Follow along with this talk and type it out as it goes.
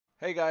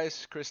Hey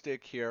guys, Chris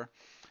Dick here.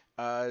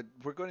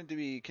 We're going to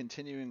be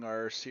continuing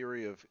our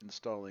series of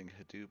installing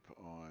Hadoop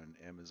on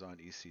Amazon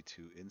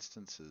EC2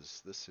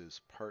 instances. This is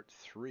part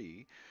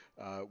three,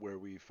 where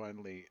we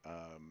finally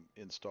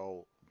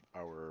install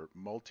our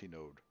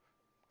multi-node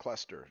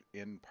cluster.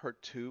 In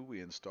part two, we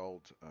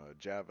installed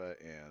Java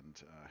and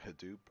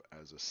Hadoop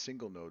as a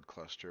single node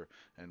cluster,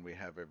 and we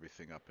have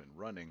everything up and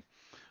running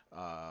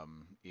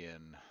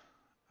in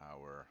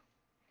our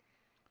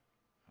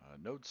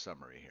node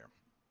summary here.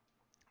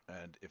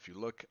 And if you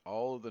look,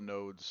 all of the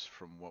nodes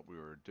from what we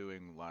were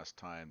doing last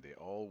time, they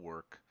all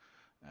work,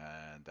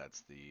 and that's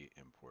the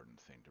important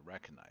thing to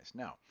recognize.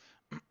 Now,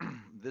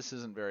 this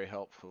isn't very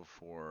helpful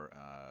for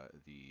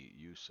the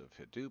use of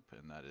Hadoop,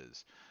 and that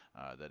is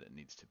that it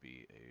needs to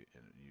be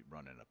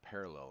run in a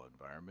parallel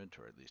environment,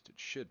 or at least it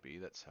should be.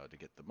 That's how to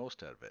get the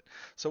most out of it.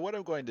 So what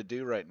I'm going to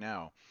do right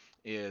now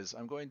is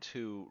I'm going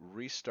to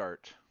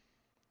restart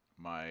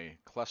my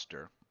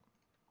cluster,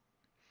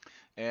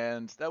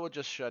 and that will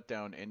just shut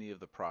down any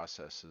of the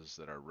processes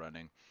that are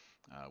running.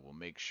 We'll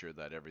make sure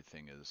that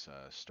everything is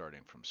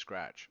starting from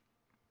scratch.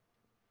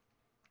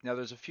 Now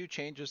there's a few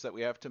changes that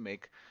we have to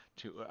make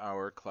to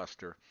our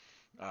cluster.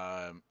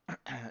 Um,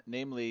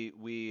 Namely,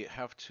 we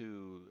have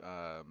to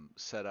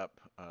set up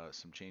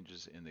some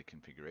changes in the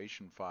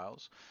configuration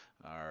files.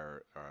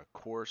 Our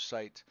core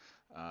site,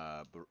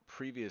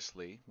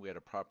 previously we had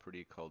a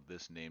property called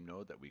this name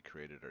node that we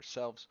created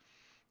ourselves.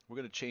 We're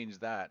going to change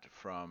that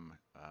from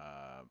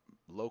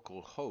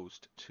local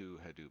host to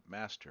Hadoop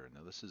master.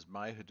 Now this is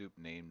my Hadoop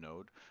name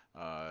node.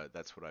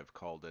 That's what I've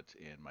called it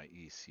in my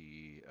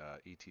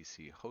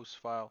etc host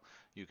file.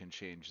 You can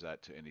change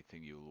that to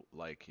anything you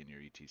like in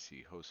your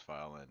etc host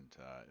file, and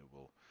it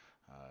will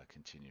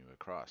continue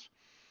across.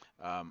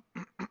 Um,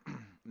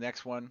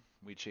 Next one,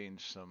 we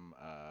change some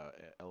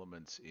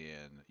elements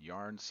in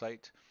yarn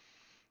site.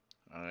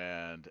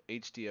 And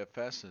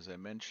HDFS, as I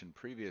mentioned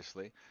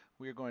previously,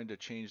 we are going to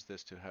change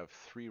this to have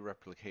 3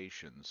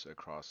 replications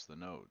across the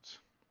nodes.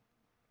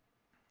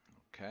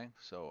 Okay,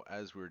 so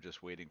as we're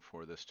just waiting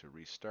for this to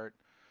restart,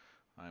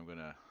 I'm going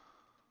to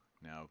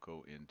now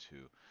go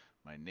into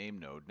my name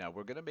node. Now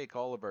we're going to make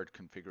all of our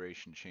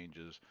configuration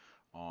changes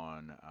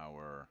on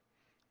our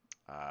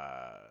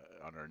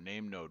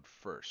name node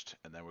first,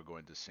 and then we're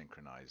going to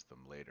synchronize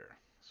them later.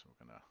 So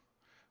we're going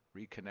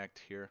to reconnect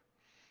here.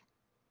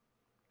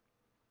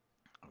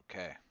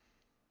 Okay,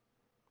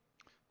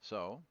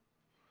 so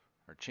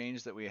our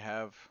change that we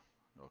have,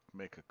 we'll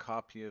make a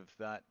copy of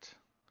that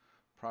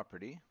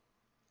property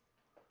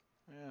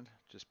and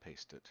just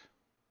paste it.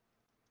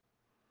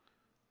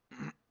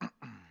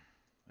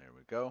 There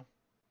we go.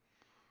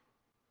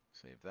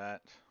 Save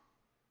that.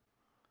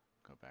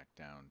 Go back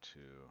down to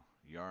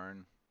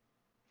yarn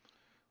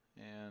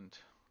and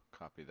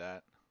copy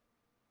that.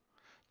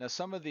 Now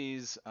some of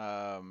these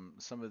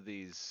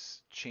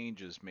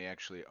changes may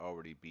actually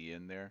already be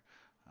in there.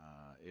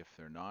 If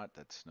they're not,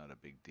 that's not a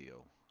big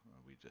deal.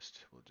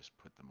 We'll just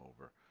put them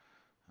over.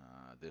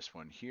 This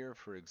one here,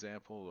 for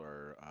example,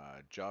 or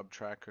job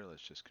tracker.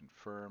 Let's just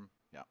confirm.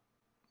 Yeah.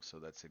 So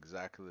that's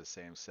exactly the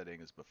same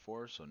setting as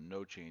before. So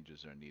no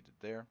changes are needed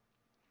there.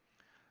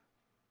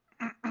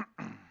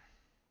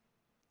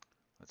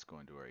 Let's go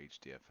into our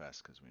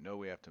HDFS because we know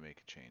we have to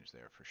make a change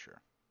there for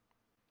sure.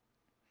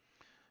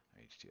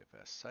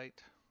 HDFS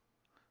site,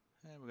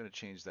 and we're going to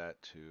change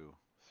that to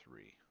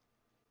 3.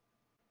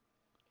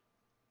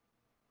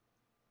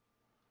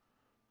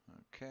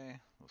 Okay,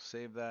 we'll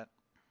save that.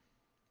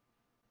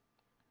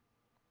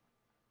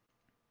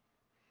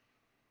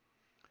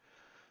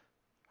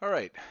 All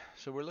right,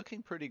 so we're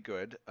looking pretty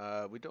good.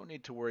 We don't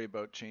need to worry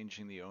about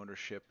changing the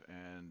ownership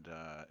and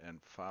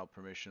file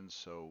permissions.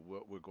 So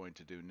what we're going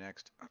to do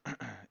next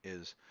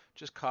is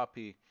just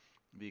copy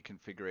the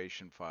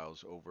configuration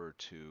files over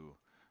to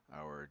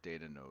our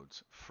data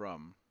nodes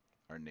from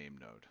our name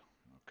node.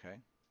 Okay,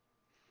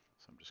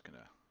 so I'm just going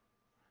to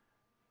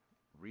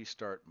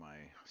restart my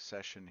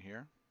session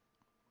here.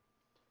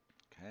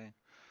 Okay,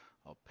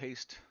 I'll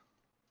paste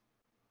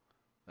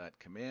that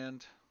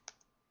command.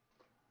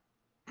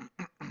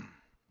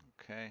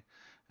 Okay,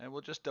 and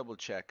we'll just double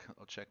check.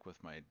 I'll check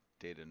with my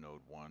data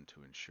node 1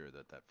 to ensure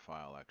that that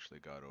file actually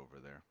got over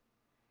there.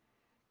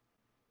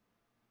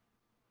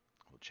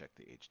 We'll check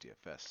the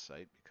HDFS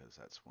site because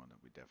that's one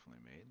that we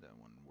definitely made. That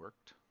one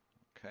worked.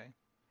 Okay,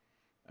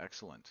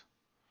 excellent.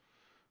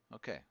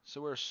 Okay,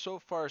 so we're so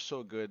far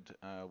so good.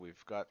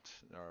 We've got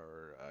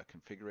our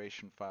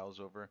configuration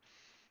files over.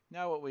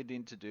 Now what we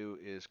need to do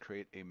is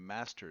create a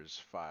masters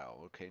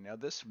file. Okay, now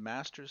this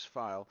masters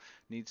file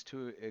needs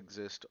to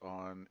exist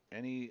on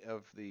any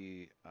of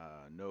the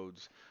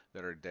nodes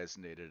that are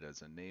designated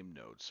as a name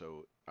node.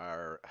 So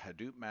our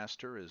Hadoop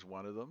master is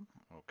one of them,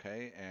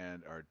 okay,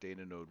 and our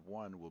data node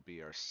 1 will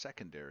be our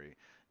secondary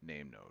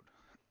name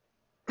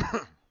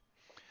node.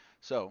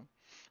 So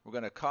we're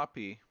going to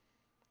copy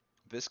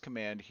this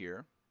command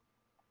here,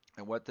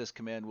 and what this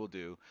command will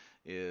do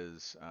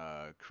is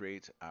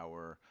create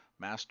our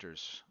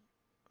masters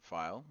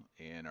file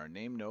in our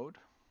name node.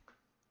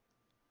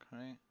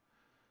 Okay,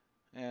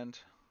 and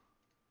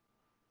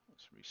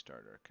let's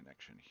restart our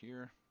connection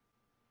here.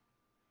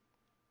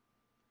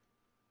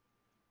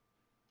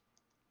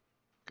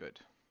 Good.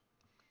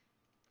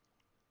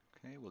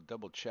 Okay, we'll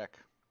double check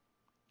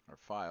our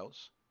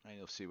files, and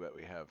you'll see what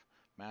we have: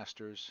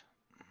 masters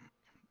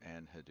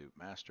and Hadoop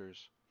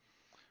masters.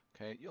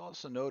 Okay, you'll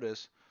also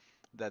notice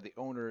that the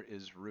owner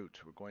is root.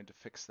 We're going to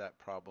fix that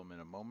problem in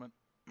a moment.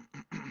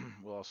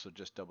 We'll also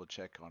just double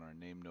check on our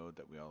name node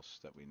that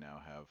we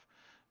now have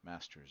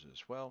masters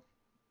as well,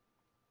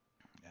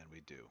 and we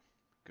do.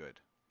 Good.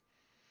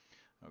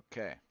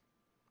 Okay,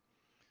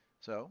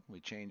 so we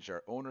changed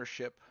our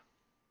ownership,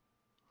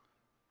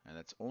 and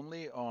that's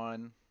only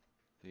on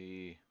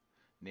the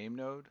name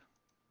node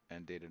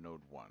and data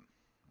node 1,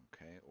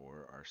 okay,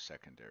 or our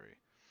secondary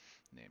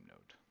name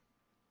node.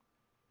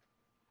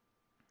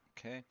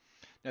 Okay.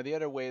 Now the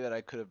other way that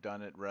I could have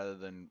done it, rather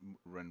than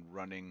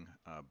running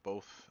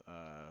both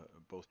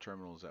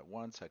terminals at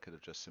once, I could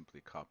have just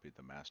simply copied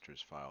the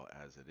masters file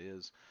as it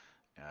is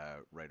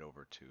right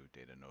over to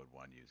data node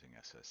 1 using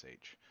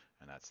SSH,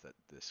 and that's what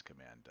this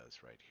command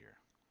does right here.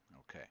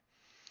 Okay.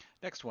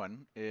 Next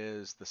one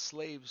is the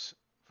slaves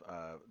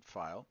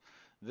file.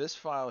 This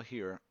file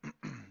here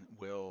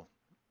will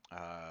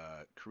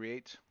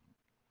create,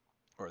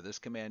 or this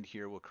command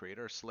here will create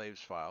our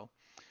slaves file,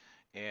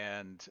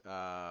 and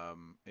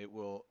it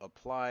will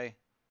apply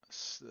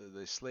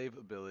the slave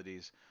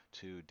abilities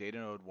to data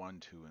node 1,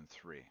 2, and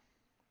 3.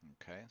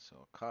 Okay, so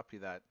I'll copy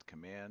that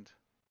command.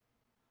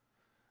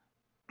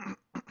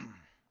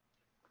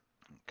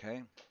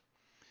 Okay,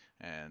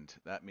 and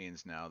that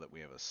means now that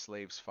we have a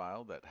slaves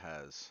file that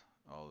has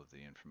all of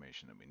the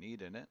information that we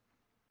need in it.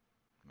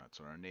 And that's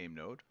on our name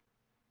node.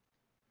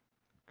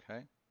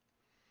 Okay,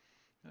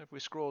 and if we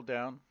scroll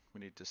down,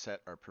 we need to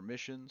set our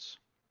permissions.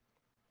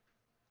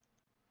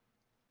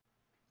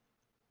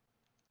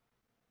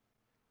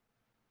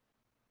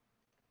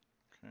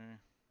 Okay,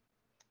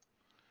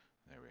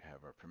 there we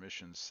have our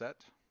permissions set.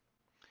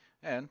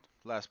 And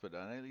last but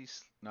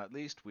not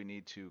least, we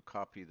need to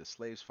copy the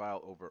slaves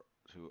file over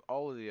to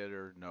all of the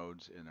other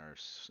nodes in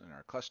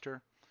our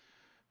cluster,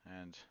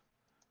 and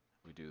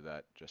we do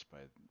that just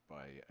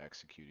by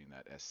executing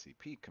that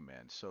scp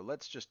command. So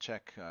let's just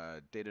check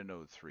data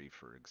node 3,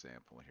 for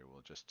example. Here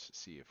we'll just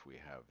see if we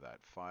have that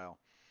file.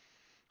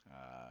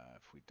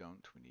 If we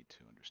don't, we need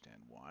to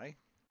understand why.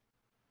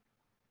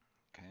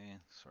 Okay,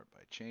 sort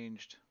by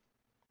changed.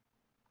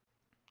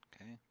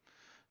 Okay,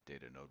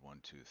 data node 1,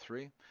 2,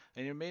 3.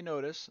 And you may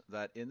notice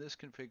that in this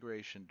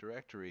configuration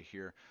directory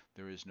here,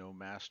 there is no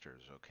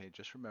masters. Okay,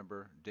 just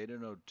remember, data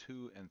node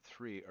 2 and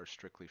 3 are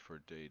strictly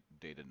for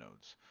data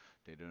nodes.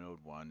 Data node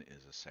 1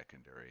 is a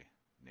secondary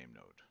name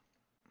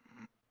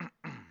node.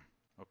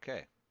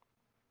 Okay,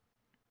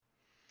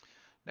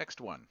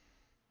 next one.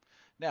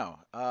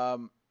 Now,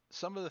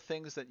 some of the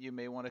things that you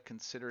may want to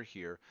consider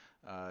here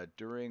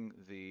during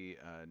the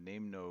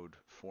name node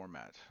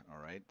format. All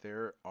right,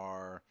 there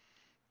are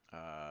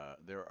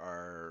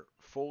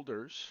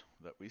folders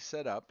that we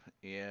set up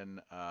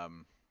in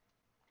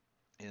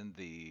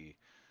the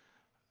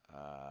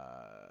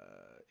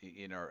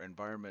in our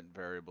environment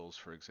variables,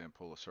 for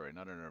example. Sorry,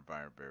 not in our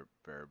environment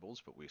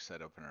variables, but we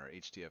set up in our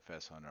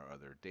HDFS on our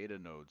other data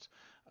nodes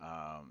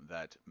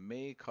that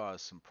may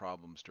cause some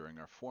problems during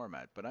our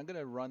format. But I'm going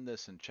to run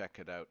this and check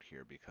it out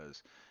here,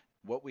 because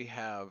what we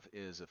have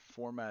is a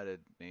formatted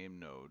name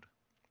node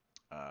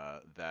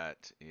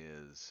that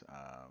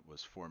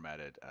was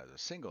formatted as a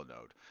single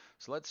node.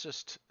 So let's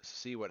just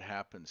see what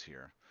happens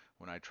here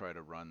when I try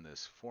to run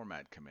this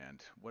format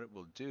command. What it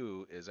will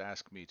do is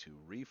ask me to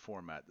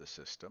reformat the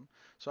system.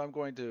 So I'm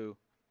going to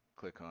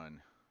click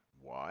on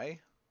Y,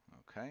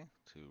 okay,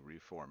 to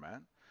reformat.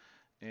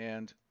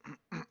 And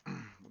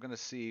we're going to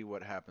see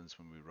what happens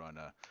when we run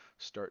a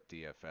start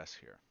DFS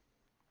here.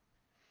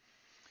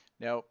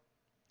 Now,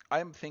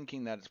 I'm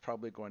thinking that it's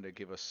probably going to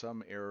give us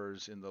some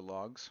errors in the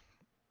logs.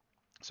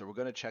 So we're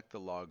going to check the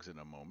logs in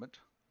a moment.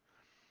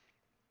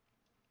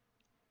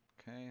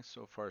 Okay,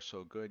 so far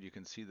so good. You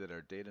can see that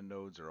our data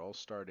nodes are all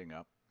starting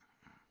up.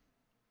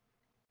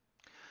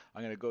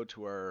 I'm going to go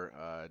to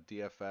our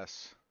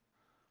DFS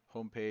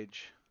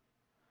homepage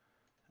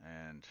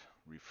and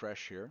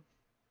refresh here.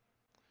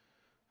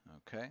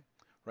 Okay,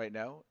 right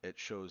now it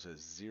shows as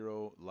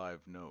 0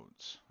 live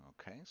nodes.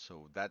 Okay,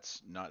 so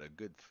that's not a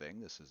good thing.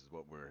 This is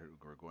what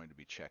we're going to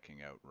be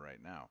checking out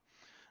right now.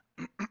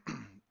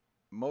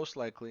 Most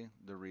likely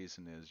the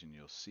reason is, and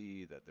you'll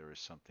see that there is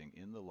something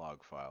in the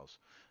log files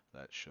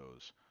that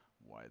shows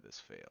why this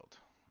failed.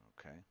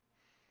 Okay,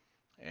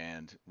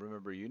 and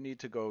remember, you need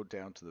to go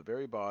down to the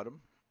very bottom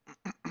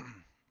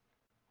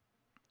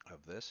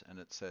of this, and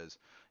it says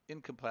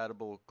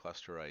incompatible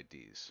cluster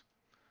IDs.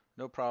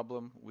 No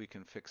problem, we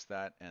can fix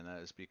that, and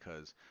that is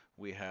because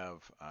we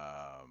have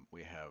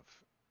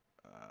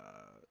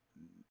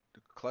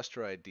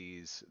cluster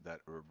IDs that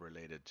are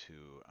related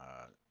to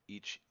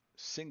each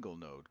single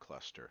node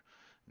cluster,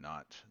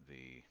 not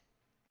the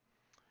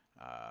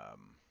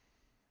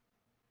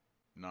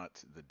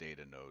not the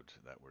data node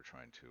that we're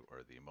trying to,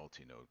 or the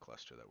multi-node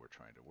cluster that we're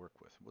trying to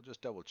work with. We'll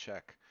just double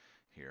check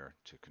here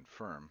to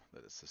confirm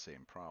that it's the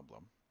same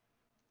problem.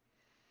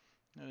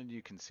 And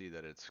you can see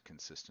that it's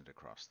consistent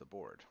across the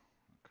board.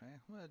 Okay,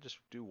 well, just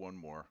do one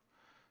more,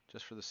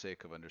 just for the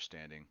sake of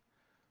understanding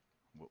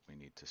what we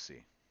need to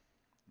see.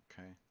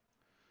 Okay,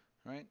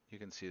 all right, you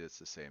can see that's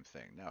the same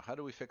thing. Now, how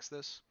do we fix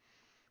this?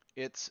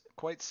 It's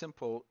quite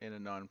simple in a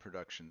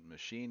non-production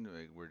machine.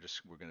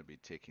 We're going to be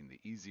taking the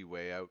easy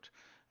way out,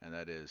 and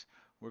that is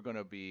we're going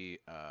to be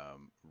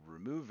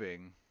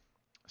removing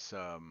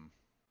some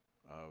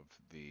of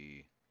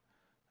the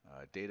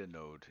data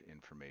node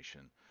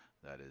information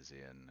that is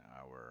in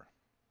our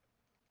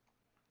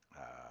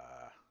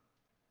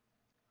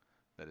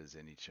that is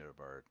in each of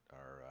our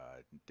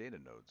data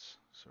nodes.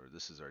 So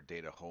this is our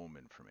data home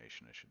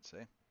information, I should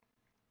say.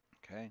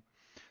 Okay.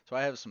 So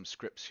I have some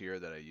scripts here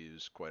that I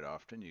use quite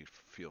often. You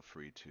feel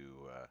free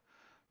to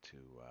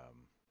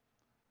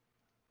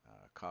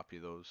copy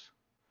those.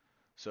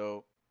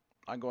 So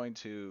I'm going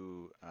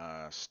to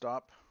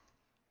stop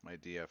my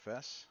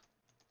DFS.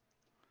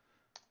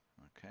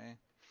 Okay.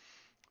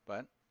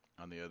 But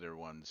on the other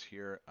ones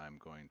here, I'm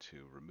going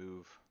to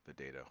remove the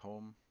data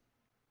home.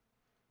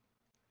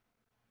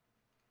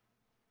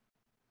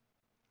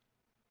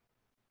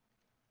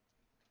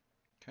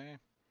 Okay.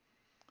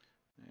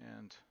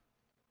 And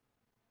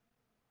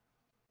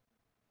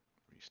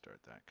restart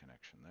that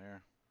connection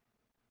there.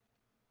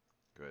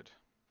 Good.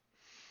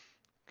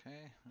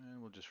 Okay,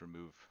 and we'll just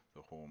remove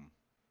the home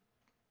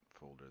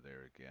folder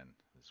there again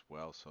as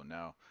well. So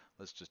now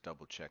let's just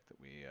double check that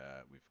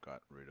we've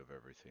got rid of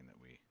everything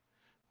that we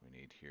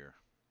need here.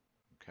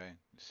 Okay,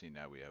 you see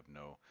now we have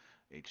no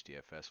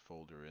HDFS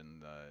folder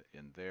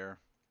in there.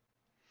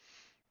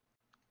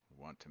 We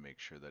want to make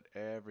sure that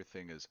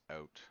everything is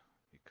out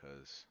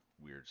because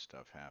weird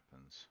stuff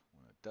happens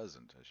when it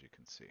doesn't, as you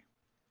can see.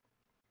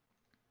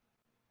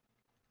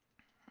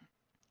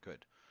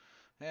 Good.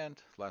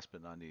 And last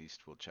but not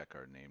least, we'll check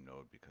our name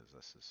node because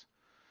this is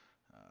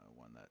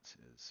one that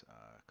is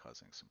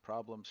causing some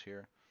problems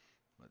here.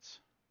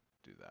 Let's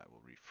do that.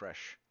 We'll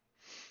refresh.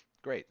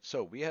 Great.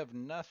 So we have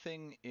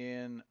nothing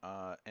in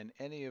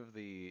any of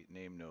the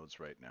name nodes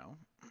right now.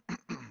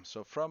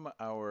 So from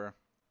our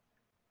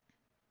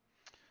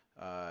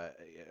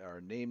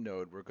name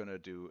node, we're going to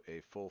do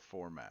a full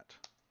format.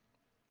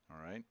 All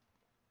right.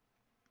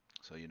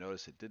 So you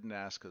notice it didn't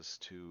ask us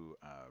to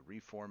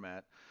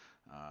reformat,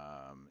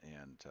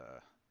 and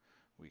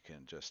we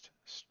can just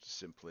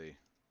simply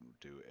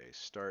do a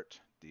start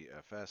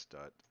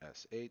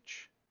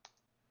dfs.sh.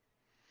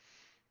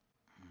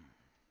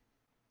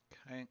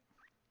 Okay.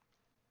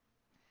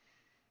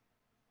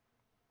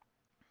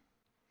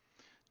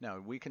 Now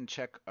we can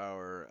check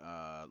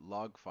our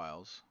log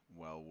files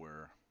while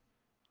we're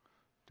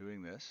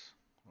doing this,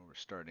 while we're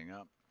starting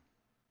up,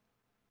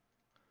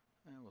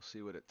 and we'll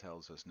see what it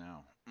tells us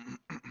now.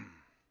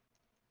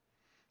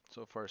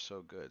 So far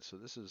so good. So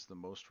this is the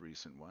most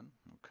recent one.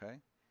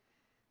 Okay.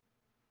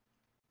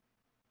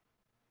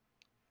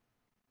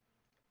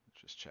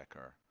 Let's just check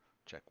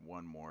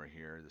one more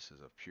here. This is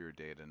a pure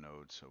data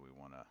node, so we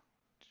want to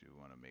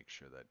make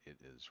sure that it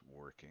is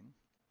working.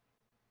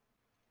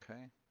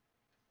 Okay.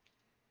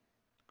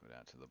 Go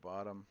down to the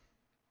bottom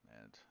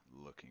and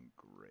looking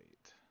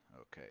great.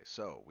 Okay,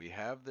 so we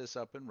have this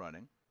up and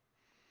running.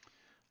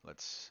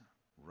 Let's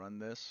run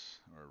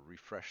this or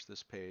refresh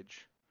this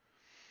page.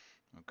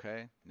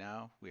 Okay,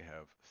 now we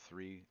have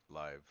 3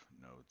 live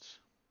nodes.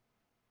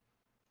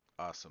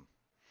 Awesome.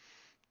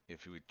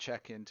 If we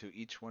check into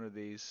each one of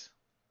these,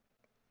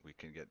 we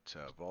can get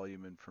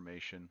volume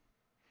information.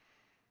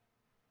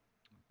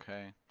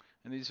 Okay,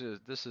 and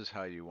this is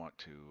how you want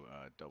to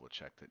double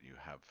check that you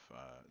have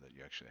that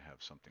you actually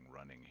have something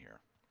running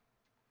here.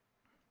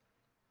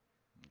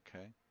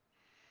 Okay.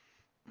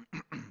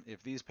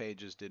 If these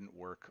pages didn't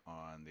work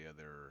on the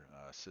other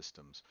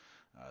systems,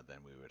 then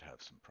we would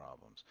have some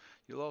problems.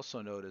 You'll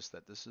also notice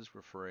that this is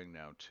referring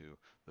now to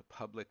the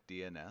public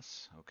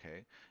DNS,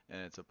 okay,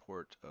 and it's a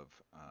port of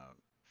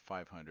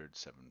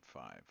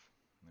 500.7.5,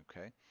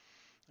 okay.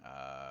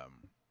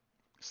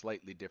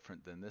 Slightly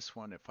different than this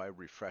one. If I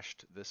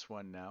refreshed this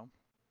one now,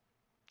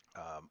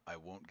 I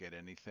won't get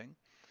anything.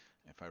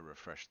 If I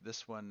refresh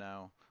this one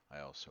now,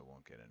 I also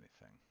won't get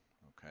anything,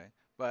 okay.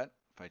 But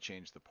if I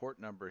change the port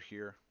number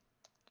here,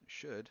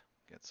 should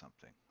get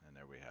something, and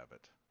there we have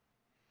it.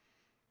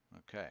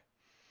 Okay,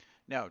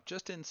 now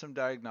just in some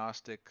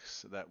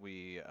diagnostics that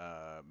we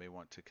may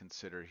want to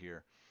consider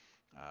here,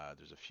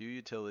 there's a few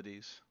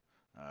utilities.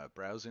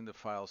 Browsing the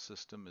file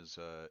system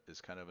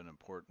is kind of an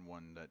important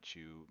one that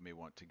you may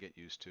want to get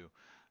used to.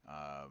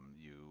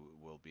 You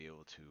will be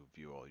able to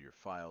view all your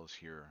files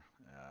here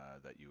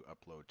that you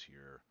upload to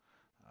your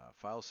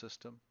file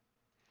system.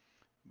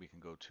 We can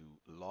go to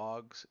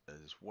logs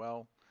as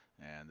well,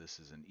 and this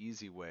is an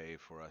easy way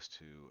for us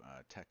to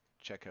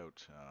check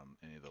out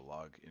any of the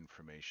log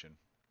information.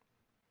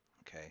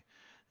 Okay,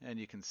 and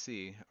you can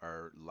see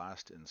our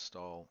last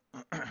install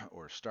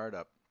or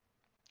startup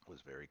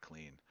was very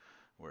clean,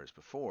 whereas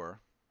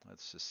before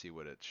Let's just see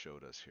what it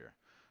showed us here.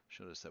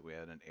 Showed us that we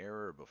had an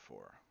error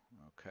before.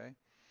 Okay,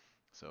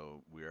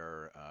 so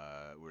we're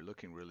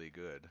looking really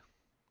good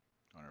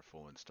on our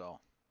full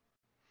install.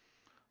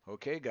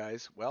 Okay,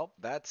 guys. Well,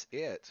 that's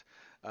it.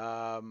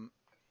 Um,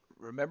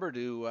 Remember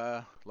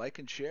to like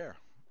and share.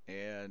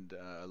 And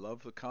I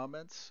love the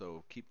comments,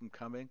 so keep them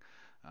coming.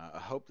 I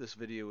hope this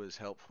video is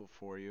helpful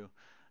for you,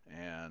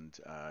 and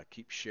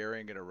keep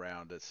sharing it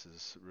around. This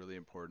is really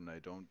important. I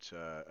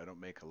don't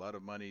make a lot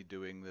of money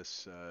doing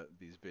these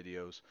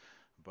videos,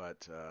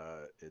 but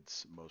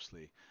it's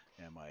mostly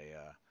am I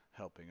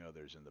helping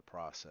others in the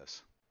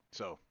process.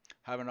 So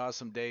have an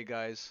awesome day,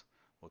 guys.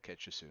 We'll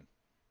catch you soon.